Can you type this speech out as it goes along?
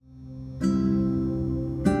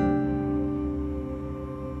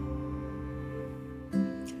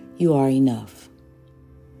You are enough.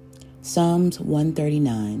 Psalms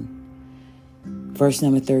 139, verse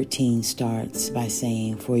number 13 starts by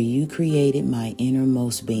saying, "For you created my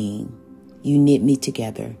innermost being. You knit me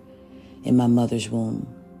together in my mother's womb."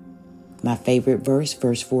 My favorite verse,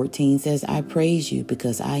 verse 14 says, "I praise you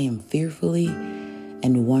because I am fearfully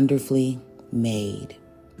and wonderfully made.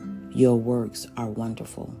 Your works are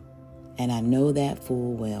wonderful, and I know that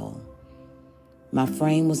full well. My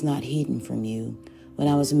frame was not hidden from you when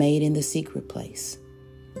I was made in the secret place,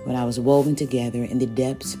 when I was woven together in the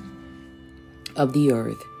depths of the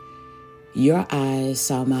earth. Your eyes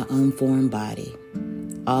saw my unformed body.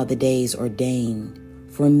 All the days ordained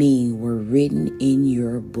for me were written in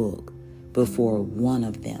your book before one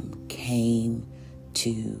of them came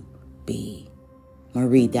to be." I'm going to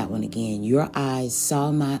read that one again. Your eyes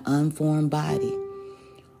saw my unformed body.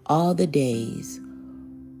 All the days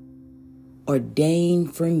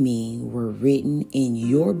ordained for me were written in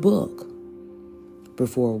your book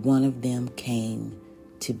before one of them came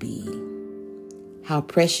to be. How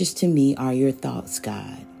precious to me are your thoughts,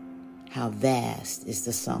 God. How vast is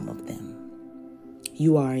the sum of them.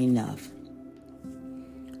 You are enough.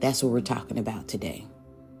 That's what we're talking about today.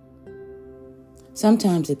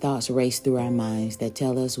 Sometimes the thoughts race through our minds that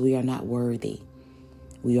tell us we are not worthy,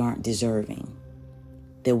 we aren't deserving,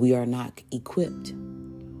 that we are not equipped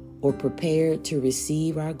or prepared to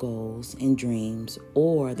receive our goals and dreams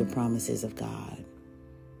or the promises of God.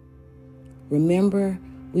 Remember,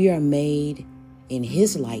 we are made in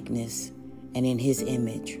His likeness and in His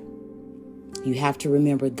image. You have to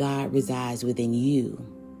remember God resides within you.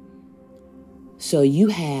 So you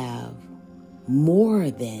have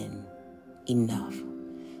more than enough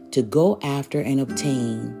to go after and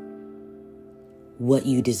obtain what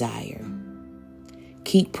you desire.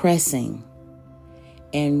 Keep pressing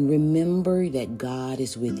and remember that God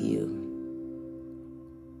is with you.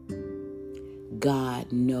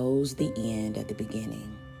 God knows the end at the beginning.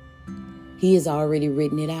 He has already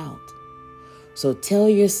written it out. So tell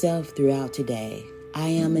yourself throughout today, I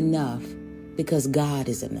am enough because God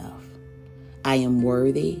is enough. I am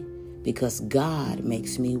worthy because God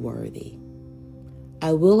makes me worthy.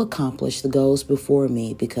 I will accomplish the goals before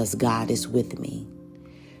me because God is with me.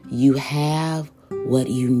 You have what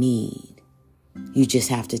you need. You just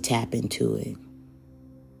have to tap into it.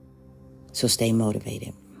 So stay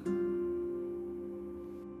motivated.